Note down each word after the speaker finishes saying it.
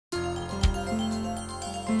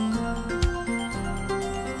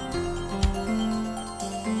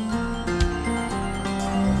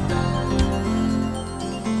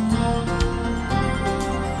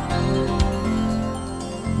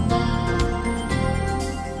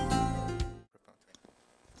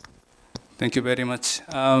Thank you very much.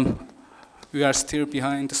 We are still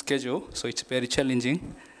behind the schedule, so it's very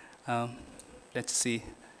challenging. Let's see.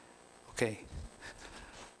 Okay.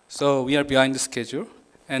 So we are behind the schedule,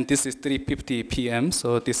 and this is 3:50 p.m.,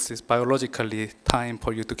 so this is biologically time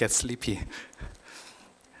for you to get sleepy.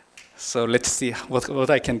 So let's see what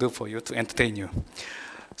I can do for you to entertain you.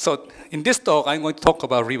 So in this talk, I'm going to talk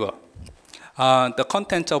about river. The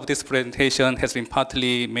content of this presentation has been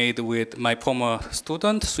partly made with my former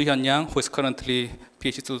student, Soo-hyun Yang, who is currently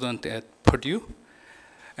PhD student at Purdue,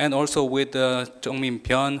 and also with Jong-min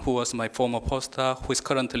Byun, who was my former postdoc, who is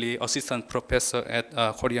currently assistant professor at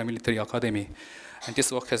Korea Military Academy. And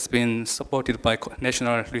this work has been supported by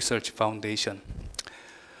National Research Foundation.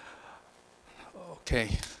 Okay,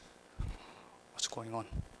 what's going on?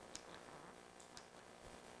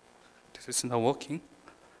 This is not working.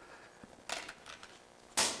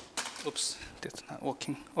 Oops, that's not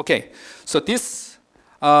working. Okay, so this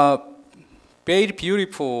very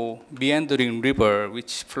beautiful meandering river,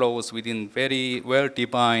 which flows within very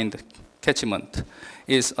well-defined catchment,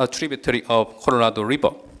 is a tributary of Colorado River.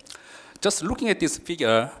 Just looking at this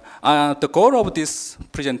figure, the goal of this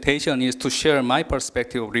presentation is to share my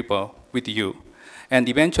perspective of river with you. And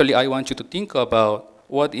eventually, I want you to think about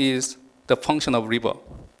what is the function of river,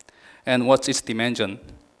 and what's its dimension,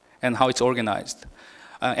 and how it's organized.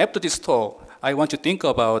 After this talk, I want you to think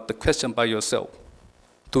about the question by yourself.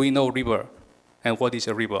 Do we know river? And what is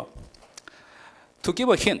a river? To give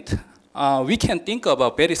a hint, we can think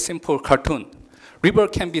about very simple cartoon. River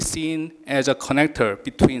can be seen as a connector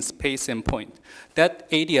between space and point. That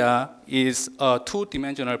area is a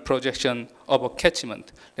two-dimensional projection of a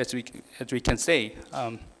catchment, as we can say.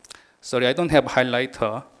 Sorry, I don't have a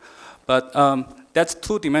highlighter, but that's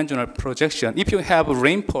two-dimensional projection. If you have a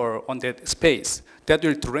rainfall on that space, that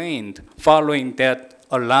will drain following that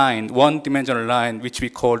a line, one-dimensional line, which we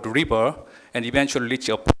call the river, and eventually reach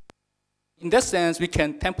a point. In that sense, we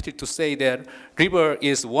can tempted to say that river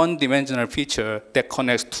is one-dimensional feature that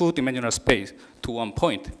connects two-dimensional space to one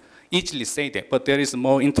point. Easily say that, but there is a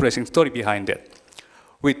more interesting story behind that.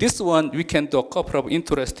 With this one, we can do a couple of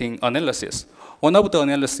interesting analysis. One of the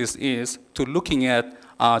analysis is to looking at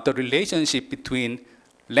the relationship between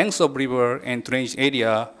length of river and drainage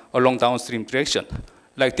area along downstream direction,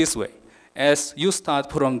 like this way. As you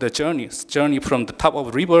start from the journey from the top of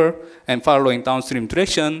the river and following downstream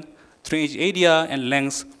direction, drainage area and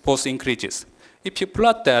length both increases. If you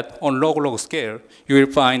plot that on log scale, you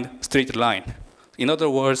will find straight line. In other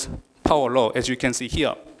words, power law, as you can see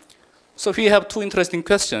here. So we have two interesting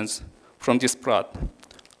questions from this plot.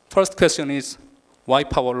 First question is, why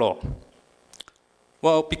power law?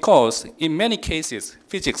 Well, because in many cases,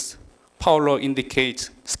 physics, power law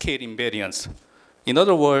indicates scale invariance. In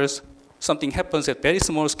other words, something happens at very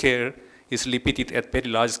small scale is repeated at very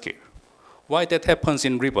large scale. Why that happens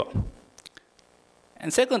in river?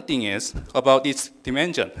 And second thing is about its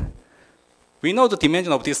dimension. We know the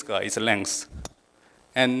dimension of this guy is length.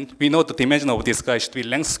 And we know the dimension of this guy should be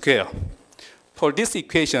length square. For this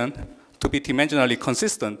equation to be dimensionally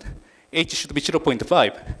consistent, h should be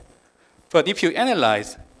 0.5. But if you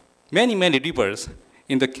analyze many rivers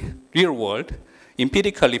in the real world,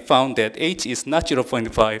 empirically found that h is not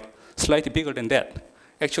 0.5, slightly bigger than that,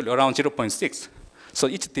 actually around 0.6. So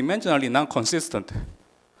it's dimensionally non-consistent.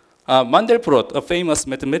 Mandelbrot, a famous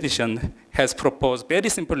mathematician, has proposed very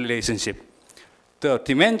simple relationship. The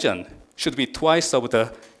dimension should be twice of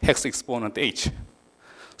the hex exponent h.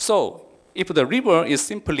 So if the river is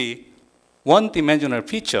simply one-dimensional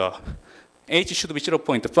feature, h should be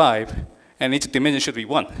 0.5, and its dimension should be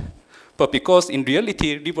 1. But because in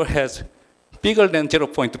reality, river has bigger than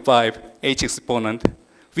 0.5 h exponent,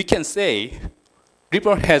 we can say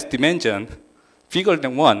river has dimension bigger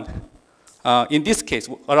than 1, in this case,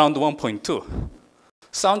 around 1.2.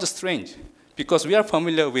 Sounds strange, because we are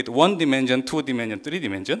familiar with one dimension, two dimension, three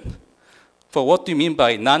dimension. But what do you mean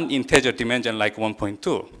by non-integer dimension like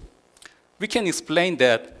 1.2? We can explain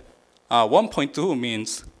that 1.2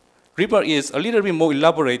 means river is a little bit more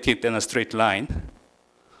elaborated than a straight line,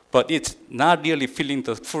 but it's not really filling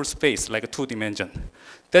the full space like a two dimension.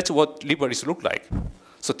 That's what river is look like.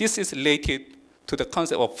 So this is related to the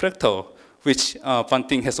concept of fractal, which Van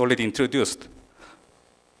Ding has already introduced.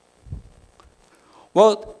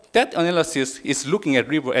 Well, that analysis is looking at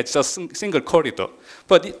river as just a single corridor.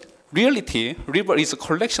 But in reality, river is a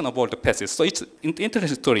collection of all the passes. So it's an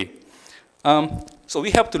interesting story. So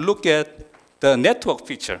we have to look at the network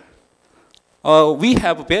feature. We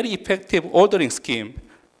have a very effective ordering scheme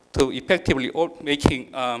to effectively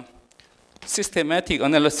making systematic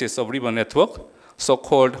analysis of river network,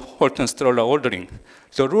 so-called Horton-Stroller ordering.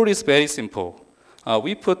 The rule is very simple.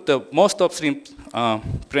 we put the most upstream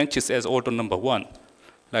branches as order number 1,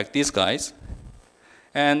 like these guys.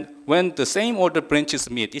 And when the same order branches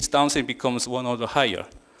meet, each downstream becomes 1 order higher.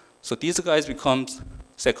 So these guys become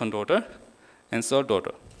second order and third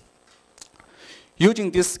order.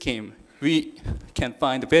 Using this scheme, we can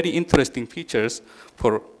find very interesting features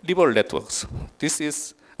for river networks. This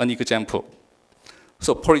is an example.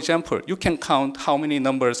 So for example, you can count how many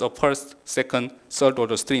numbers of first, second, third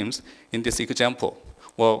order streams in this example.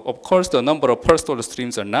 Well, of course, the number of first order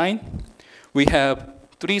streams are 9. We have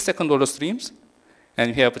 3 second order streams,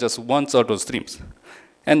 and we have just 1 third order streams.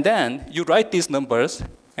 And then you write these numbers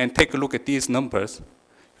and take a look at these numbers.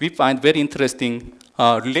 We find very interesting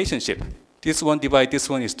relationship. This one divide this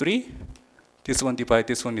one is 3. This one divide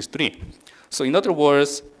this one is 3. So in other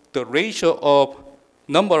words, the ratio of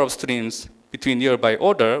number of streams between nearby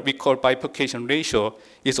order, we call bifurcation ratio,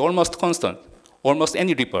 is almost constant, almost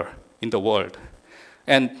any river in the world.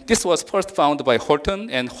 And this was first found by Horton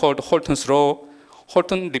and Horton's law.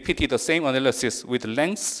 Horton repeated the same analysis with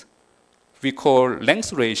lengths. We call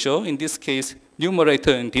length ratio. In this case,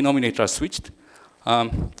 numerator and denominator are switched.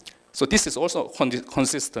 So this is also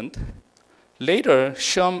consistent. Later,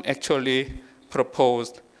 Shum actually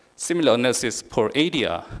proposed similar analysis for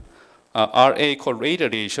area. RA called radial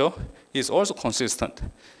ratio is also consistent.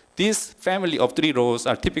 This family of 3 laws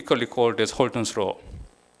are typically called as Horton's law.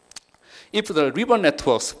 If the river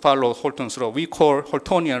networks follow Horton's law, we call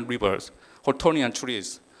Hortonian rivers, Hortonian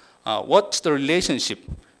trees. What's the relationship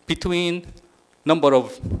between number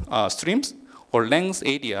of streams or length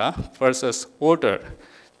area versus order?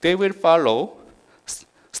 They will follow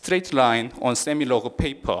straight line on semi-log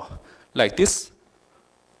paper like this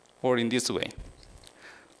or in this way.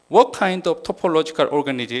 What kind of topological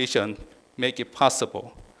organization make it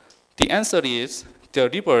possible? The answer is the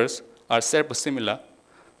rivers are self-similar.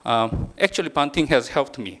 Actually, Banting has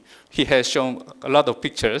helped me. He has shown a lot of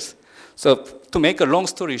pictures. So to make a long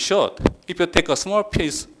story short, if you take a small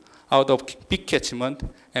piece out of big catchment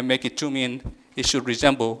and make it zoom in, it should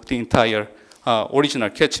resemble the entire original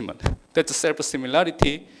catchment. That's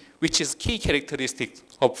self-similarity, which is key characteristic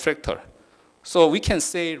of fractal. So we can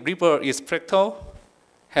say river is fractal,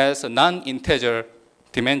 has a non-integer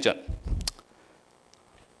dimension.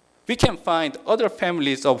 We can find other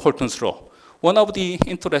families of Horton's law. One of the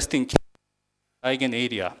interesting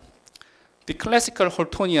eigenarea. The classical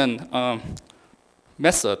Hortonian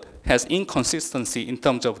method has inconsistency in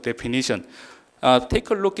terms of definition. Take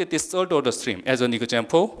a look at this third order stream as an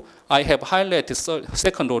example. I have highlighted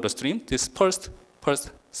second order stream, this first,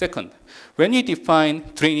 second. When you define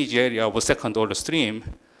drainage area of a second order stream,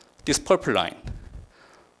 this purple line.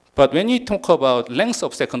 But when you talk about length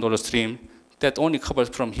of second order stream, that only covers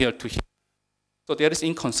from here to here. So there is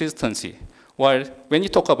inconsistency. While when you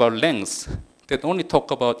talk about length, that only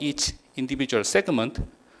talk about each individual segment,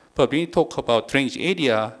 but when you talk about drainage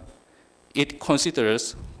area, it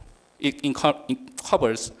considers, it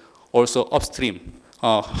covers also upstream,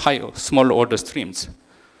 higher, smaller order streams.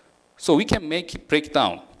 So we can make it break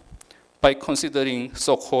down by considering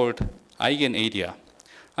so-called eigenarea.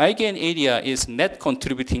 Eigenarea is net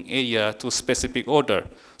contributing area to specific order.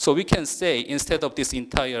 So we can say instead of this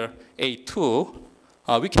entire A2,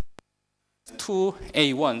 we can 2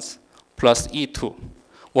 A1s plus E2.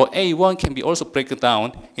 Well, A1 can be also broken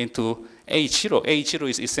down into A0. A0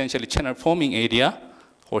 is essentially channel forming area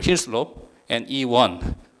or hill slope, and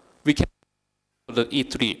E1. We can the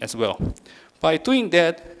E3 as well. By doing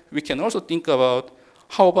that, we can also think about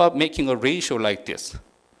how about making a ratio like this,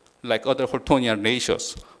 like other Hortonian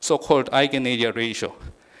ratios, so-called eigenarea ratio.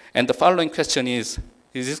 And the following question is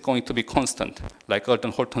this going to be constant, like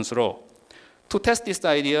Horton's law? To test this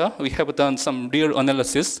idea, we have done some real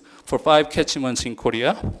analysis for 5 catchments in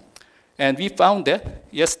Korea. And we found that,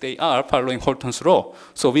 yes, they are following Horton's law.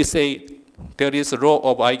 So we say there is a law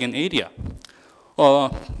of eigenarea.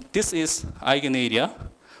 This is eigenarea.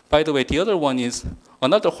 By the way, the other one is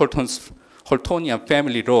another Hortonian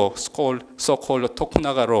family law called so-called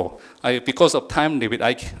Tokunaga law. Because of time limit,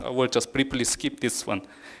 I will just briefly skip this one.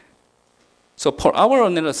 So for our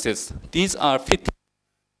analysis, these are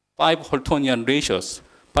 5 Hortonian ratios: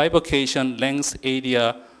 bifurcation, length,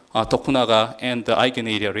 area, Tokunaga, and the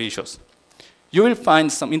eigenarea ratios. You will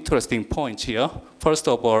find some interesting points here. First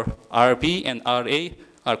of all, RB and RA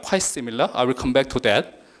are quite similar. I will come back to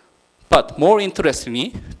that. But more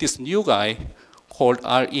interestingly, this new guy called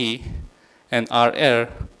RE and RL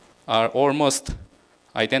are almost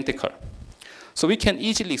identical. So we can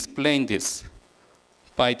easily explain this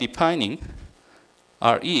by defining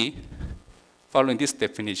RE following this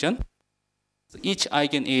definition. Each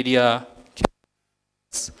eigenarea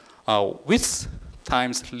has width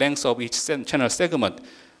times length of each channel segment.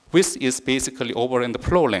 Width is basically overland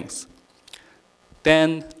flow length.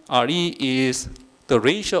 Then RE is the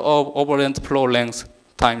ratio of overland flow length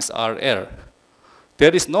times RL.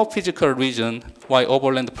 There is no physical reason why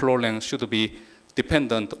overland flow length should be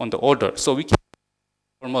dependent on the order. So we can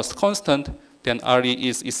almost constant, then RE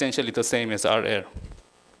is essentially the same as RL.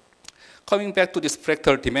 Coming back to this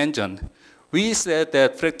fractal dimension, we said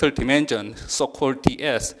that fractal dimension, so-called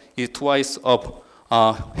ds, is twice of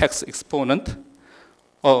hex exponent.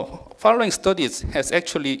 Following studies has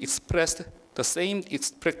actually expressed the same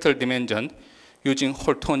fractal dimension using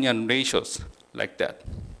Hortonian ratios like that.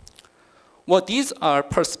 Well, these are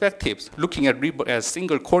perspectives looking at river as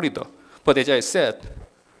single corridor. But as I said,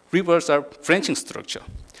 rivers are branching structure.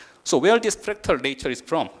 So where this fractal nature is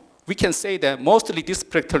from? We can say that mostly this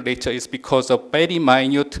fractal nature is because of very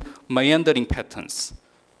minute meandering patterns.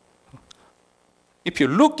 If you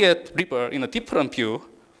look at river in a different view,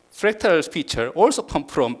 fractal feature also come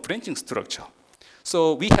from branching structure.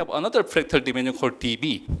 So we have another fractal dimension called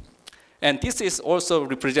dB. And this is also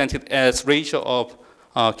represented as ratio of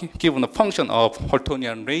given a function of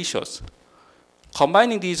Hortonian ratios.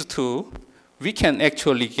 Combining these two, we can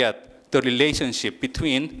actually get the relationship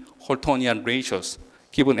between Hortonian ratios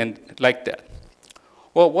given and like that.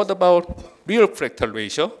 Well, what about real fractal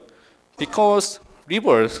ratio? Because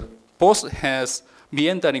rivers both has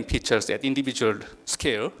meandering features at individual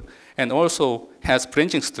scale and also has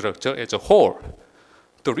branching structure as a whole.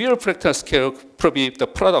 The real fractal scale probably the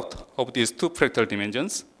product of these two fractal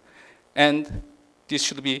dimensions, and this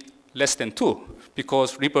should be less than 2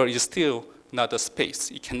 because river is still not a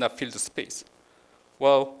space. It cannot fill the space.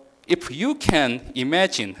 Well, if you can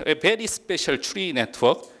imagine a very special tree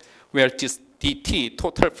network where this dt,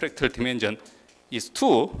 total fractal dimension, is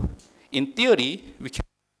 2, in theory, we can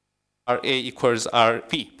RA equals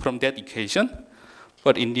RB from that equation.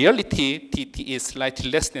 But in reality, dt is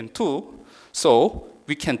slightly less than 2, so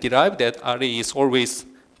we can derive that RA is always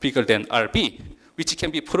bigger than RB, which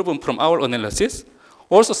can be proven from our analysis,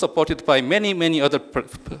 also supported by many, many other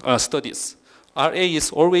studies. RA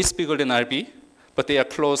is always bigger than RB, but they are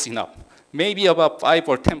close enough. Maybe about 5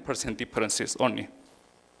 or 10% differences only.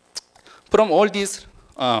 From all these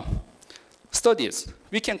studies,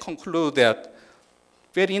 we can conclude that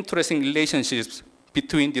very interesting relationships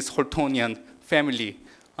between these Hortonian family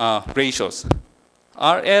ratios.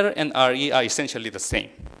 RL and RE are essentially the same.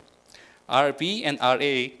 RB and RA,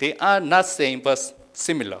 they are not same, but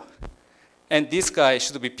similar. And this guy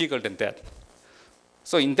should be bigger than that.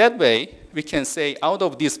 So in that way, we can say out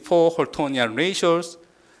of these 4 Hortonian ratios,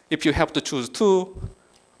 if you have to choose 2,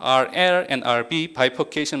 RL and RB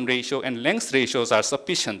bifurcation ratio and length ratios are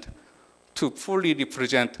sufficient to fully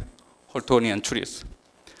represent Hortonian trees.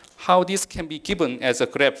 How this can be given as a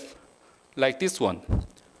graph like this one.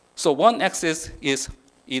 So one axis is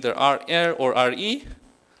either RL or RE,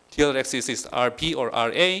 the other axis is RB or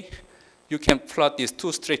RA. You can plot these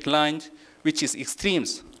 2 straight lines, which is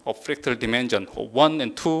extremes of fractal dimension of 1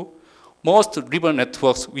 and 2. Most river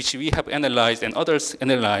networks which we have analyzed and others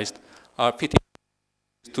analyzed are fitting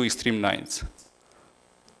to extreme lines.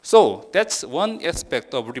 So that's one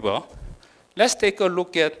aspect of river. Let's take a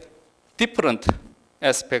look at different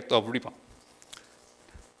aspect of river.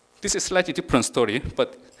 This is slightly different story,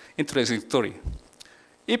 but interesting story.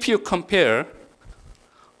 If you compare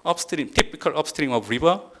upstream, typical upstream of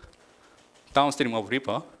river, downstream of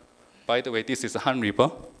river, by the way, this is Han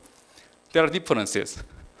River, there are differences.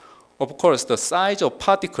 Of course, the size of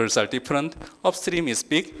particles are different. Upstream is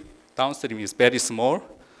big, downstream is very small.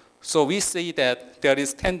 So we see that there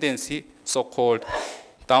is tendency, so-called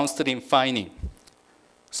downstream fining.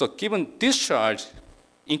 So given discharge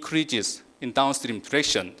increases in downstream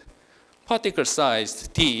direction, particle size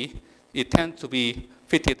d, it tends to be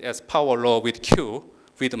fitted as power law with Q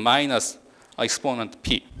with minus exponent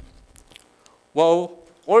P. Well,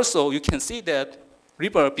 also you can see that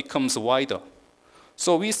river becomes wider.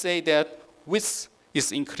 So we say that width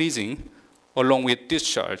is increasing along with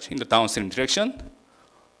discharge in the downstream direction.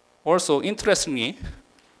 Also, interestingly,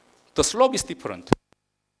 the slope is different.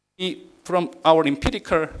 From our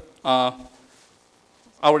empirical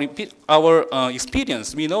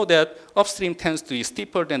experience, we know that upstream tends to be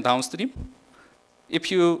steeper than downstream.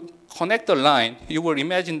 If you connect the line, you will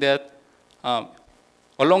imagine that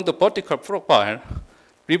along the vertical profile,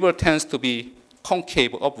 river tends to be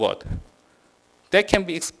concave upward. That can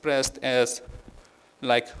be expressed as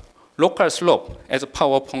like local slope as a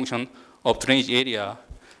power function of drainage area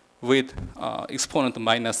with exponent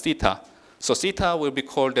minus theta. So theta will be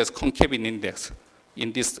called as concavity index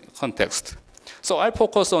in this context. So I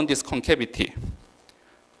focus on this concavity.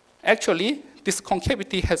 Actually, this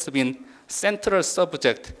concavity has been central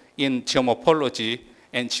subject in geomorphology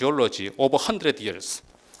and geology over 100 years.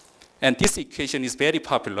 And this equation is very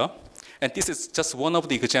popular. And this is just one of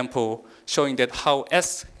the examples showing that how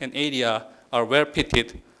S and area are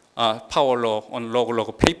well-fitted power law on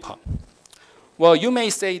log paper. Well, you may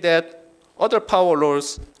say that other power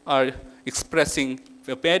laws are expressing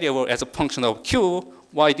the variable as a function of Q,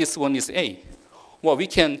 why this one is A. Well, we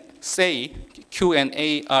can say Q and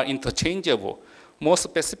A are interchangeable. More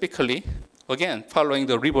specifically, again, following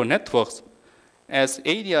the river networks, as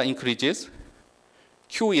area increases,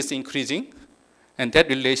 Q is increasing, and that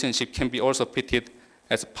relationship can be also fitted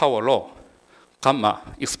as power law, gamma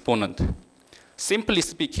exponent. Simply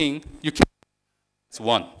speaking, you can it's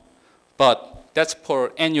 1, but that's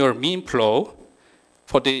for annual mean flow.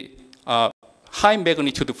 For the high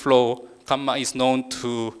magnitude flow, gamma is known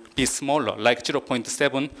to be smaller, like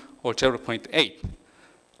 0.7 or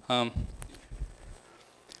 0.8.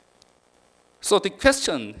 So the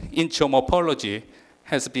question in geomorphology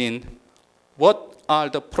has been, what are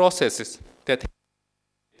the processes that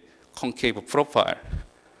concave profile?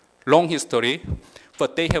 Long history,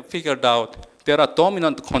 but they have figured out there are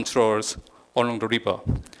dominant controls along the river,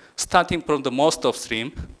 starting from the most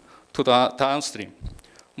upstream to the downstream.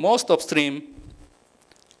 Most upstream,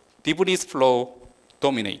 debris flow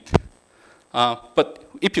dominate. But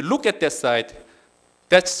if you look at that side,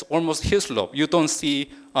 that's almost hill slope. You don't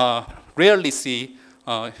see, rarely see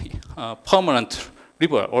permanent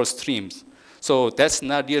river or streams. So that's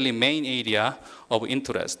not really main area of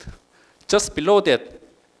interest. Just below that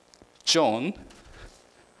zone,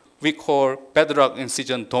 we call bedrock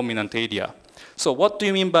incision dominant area. So what do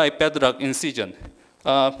you mean by bedrock incision?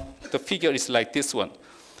 The figure is like this one.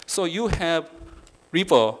 So you have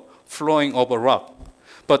river flowing over rock,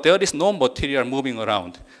 but there is no material moving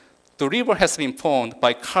around. The river has been formed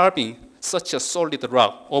by carving such a solid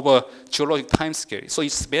rock over geologic time scale. So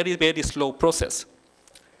it's very, very slow process.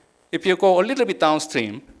 If you go a little bit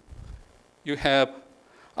downstream, you have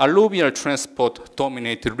alluvial transport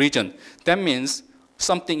dominated region. That means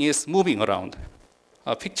something is moving around.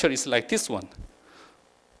 A picture is like this one.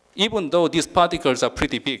 Even though these particles are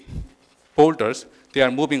pretty big, boulders, they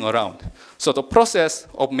are moving around. So the process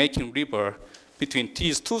of making river between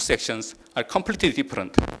these two sections are completely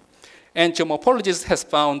different. And geomorphologists has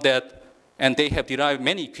found that, and they have derived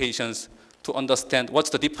many equations to understand what's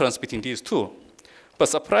the difference between these two. But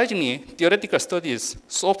surprisingly, theoretical studies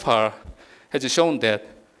so far has shown that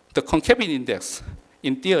the concavity index,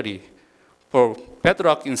 in theory, for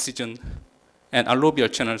bedrock incision and alluvial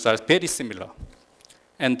channels are very similar.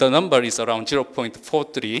 And the number is around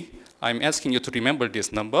 0.43. I'm asking you to remember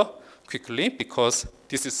this number quickly because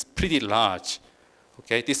this is pretty large.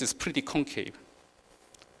 Okay, this is pretty concave.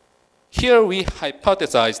 Here we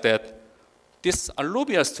hypothesize that this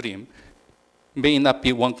alluvial stream may not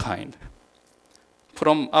be one kind.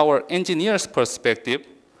 From our engineer's perspective,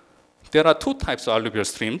 there are two types of alluvial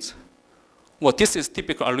streams. Well, this is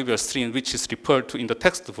typical alluvial stream, which is referred to in the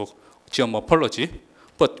textbook, geomorphology.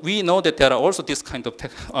 But we know that there are also this kind of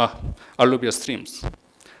alluvial streams.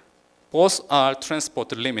 Both are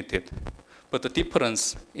transport limited, but the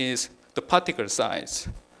difference is the particle size.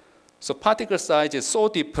 So particle size is so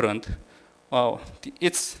different.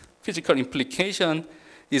 Its physical implication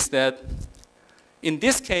is that in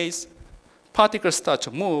this case, particles start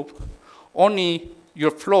to move, only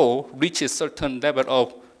your flow reaches certain level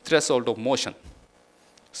of threshold of motion,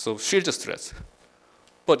 so shear stress.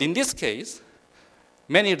 But in this case,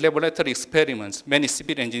 many laboratory experiments, many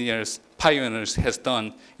civil engineers, pioneers has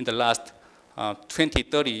done in the last 20,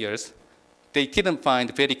 30 years, they didn't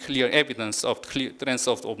find very clear evidence of clearance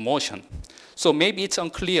of motion. So maybe it's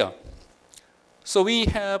unclear. So we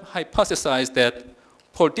have hypothesized that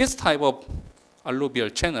for this type of alluvial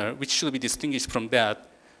channel, which should be distinguished from that,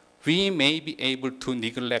 we may be able to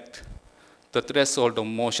neglect the threshold of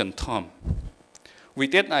motion term.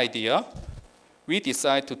 With that idea, we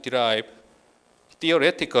decide to derive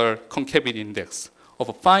theoretical concavity index of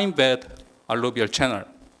a fine bed alluvial channel.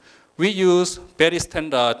 We use very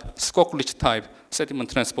standard Skoklich type sediment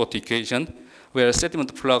transport equation, where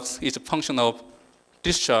sediment flux is a function of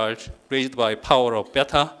discharge raised by power of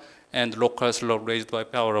beta and local slope raised by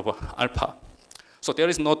power of alpha. So there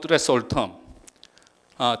is no threshold term.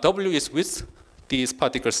 W is with this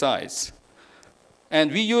particle size.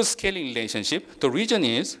 And we use scaling relationship. The reason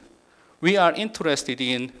is we are interested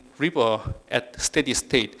in river at steady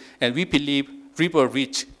state, and we believe river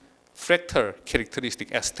reach fractal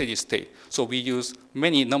characteristic at steady state. So we use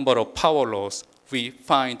many number of power laws we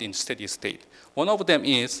find in steady state. One of them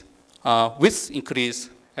is width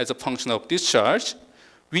increase as a function of discharge.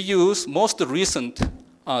 we use most recent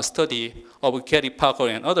study of Gary Parker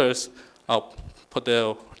and others for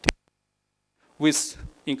the with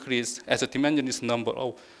increase as a dimensionless number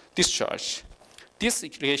of discharge. This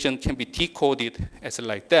equation can be decoded as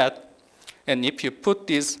like that. And if you put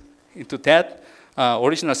this into that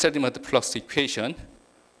original sediment flux equation,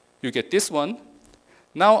 you get this one.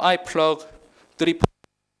 Now I plug 3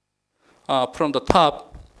 from the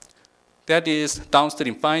top. That is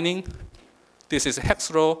downstream finding. This is hex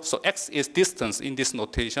row. So x is distance in this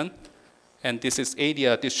notation. And this is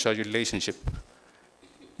area discharge relationship.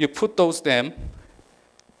 You put those them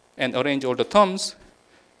and arrange all the terms,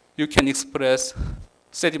 you can express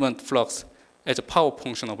sediment flux as a power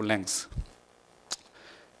function of length.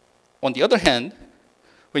 On the other hand,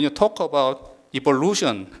 when you talk about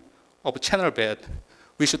evolution of channel bed,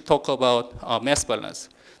 we should talk about mass balance.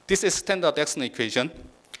 This is standard Exner equation,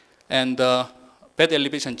 and bed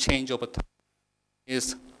elevation change over time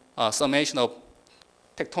is a summation of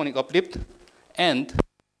tectonic uplift and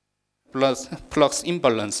plus flux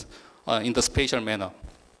imbalance in the spatial manner.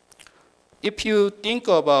 If you think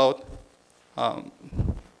about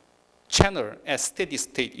channel as steady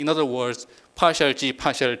state, in other words, partial g,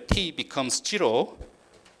 partial t becomes 0,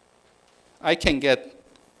 I can get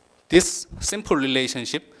this simple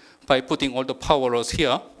relationship by putting all the power laws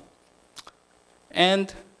here.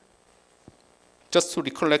 And just to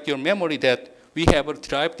recollect your memory that we have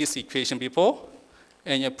derived this equation before,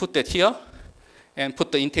 and you put that here, and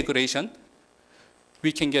put the integration,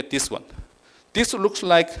 we can get this one. This looks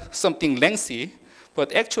like something lengthy,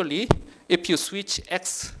 but actually, if you switch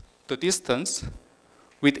x, the distance,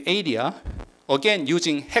 with area, again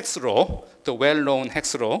using hex row, the well-known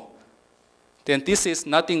hex row, then this is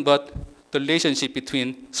nothing but the relationship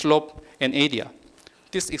between slope and area.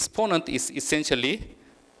 This exponent is essentially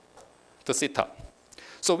the theta.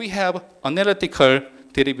 So we have analytical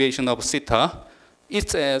derivation of theta. It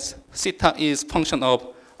says theta is function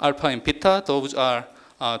of alpha and beta. Those are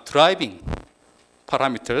driving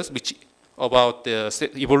parameters which about the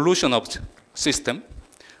evolution of system.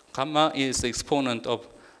 Gamma is the exponent of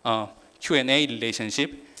Q&A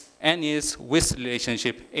relationship. N is width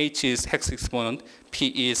relationship. H is hex exponent.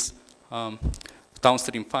 P is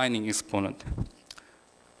downstream finding exponent.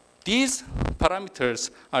 These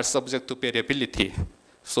parameters are subject to variability.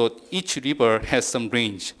 So each river has some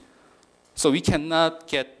range. So we cannot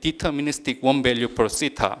get deterministic one value per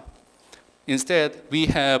theta. Instead, we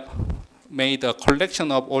have made a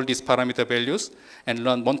collection of all these parameter values and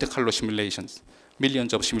run Monte Carlo simulations,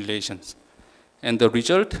 millions of simulations. And the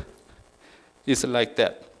result is like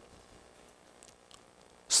that.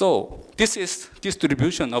 So this is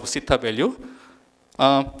distribution of theta value.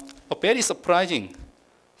 A very surprising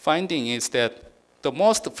finding is that the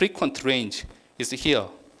most frequent range is here,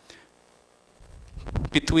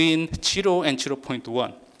 between 0 and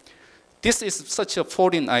 0.1. This is such a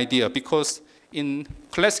foreign idea because in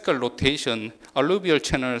classical rotation, alluvial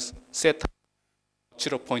channels set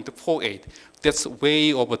 0.48. That's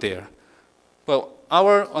way over there. But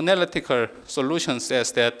our analytical solution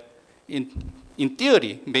says that in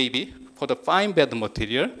theory, maybe, for the fine bed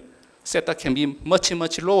material, theta can be much,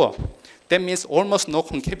 much lower. That means almost no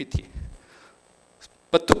concavity.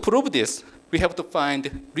 But to prove this, we have to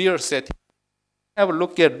find real setting. Have a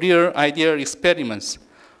look at real ideal experiments.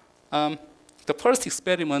 The first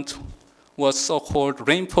experiment was so-called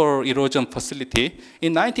rainfall erosion facility.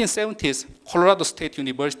 In 1970s, Colorado State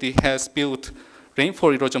University has built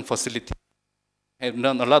rainfall erosion facility and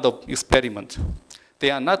done a lot of experiments.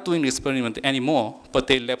 They are not doing experiment anymore, but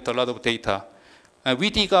they left a lot of data. And we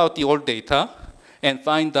dig out the old data and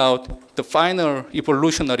find out the final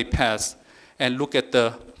evolutionary path and look at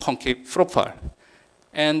the concave profile.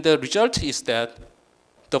 And the result is that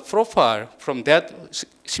the profile from that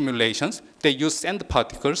simulations, they use sand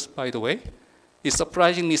particles, by the way, is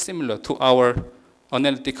surprisingly similar to our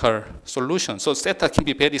analytical solution. So theta can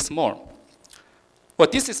be very small.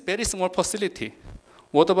 But this is very small facility.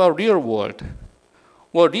 What about real world?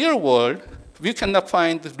 Well, real world, we cannot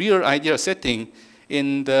find real ideal setting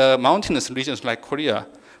in the mountainous regions like Korea.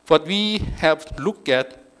 But we have looked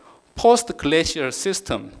at post-glacial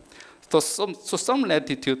system. So some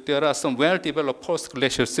latitude, there are some well-developed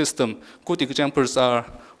post-glacial system. Good examples are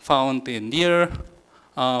found in near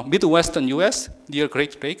Midwestern US, near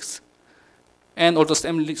Great Lakes, and also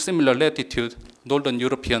similar latitude, Northern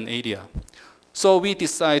European area. So we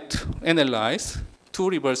decide to analyze 2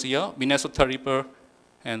 rivers here, Minnesota River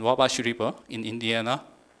and Wabash River in Indiana,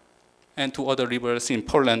 and 2 other rivers in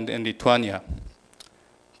Poland and Lithuania.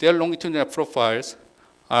 Their longitudinal profiles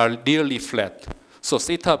are really flat. So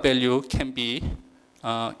theta value can be,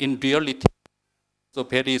 in reality, so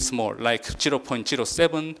very small, like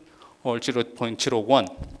 0.07 or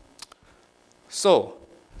 0.01. So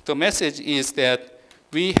the message is that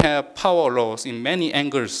we have power laws in many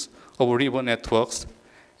angles of river networks,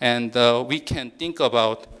 and we can think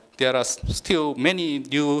about there are still many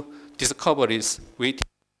new discoveries waiting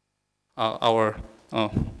our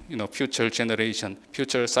future generation,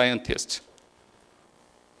 future scientists.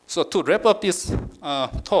 So to wrap up this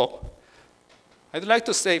talk, I'd like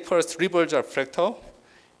to say first, rivers are fractal,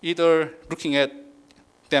 either looking at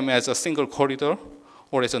them as a single corridor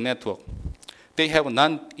or as a network. They have a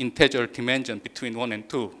non-integer dimension between 1 and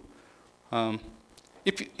 2.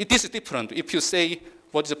 It is different. If you say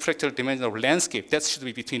what is the fractal dimension of landscape, that should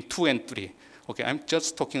be between 2 and 3. Okay, I'm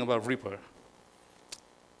just talking about river.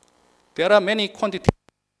 There are many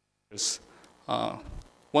quantities.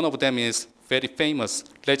 One of them is very famous,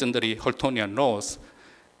 legendary Haltonian laws.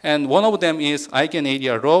 And one of them is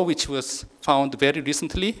eigenarea law, which was found very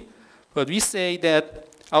recently. But we say that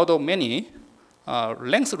out of many,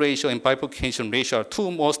 length ratio and bifurcation ratio are two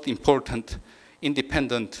most important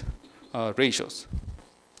independent ratios.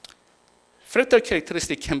 Fractal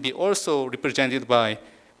characteristic can be also represented by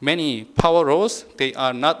many power laws. They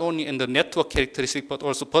are not only in the network characteristic, but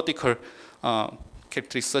also particular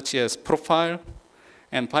characteristics such as profile.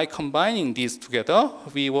 And by combining these together,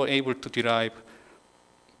 we were able to derive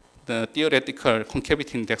the theoretical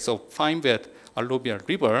concavity index of fine bed alluvial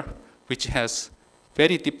river, which has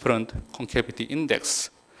very different concavity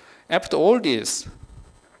index. After all this,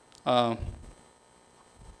 I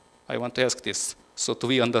want to ask this. So do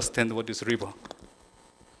we understand what is river?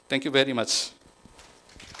 Thank you very much.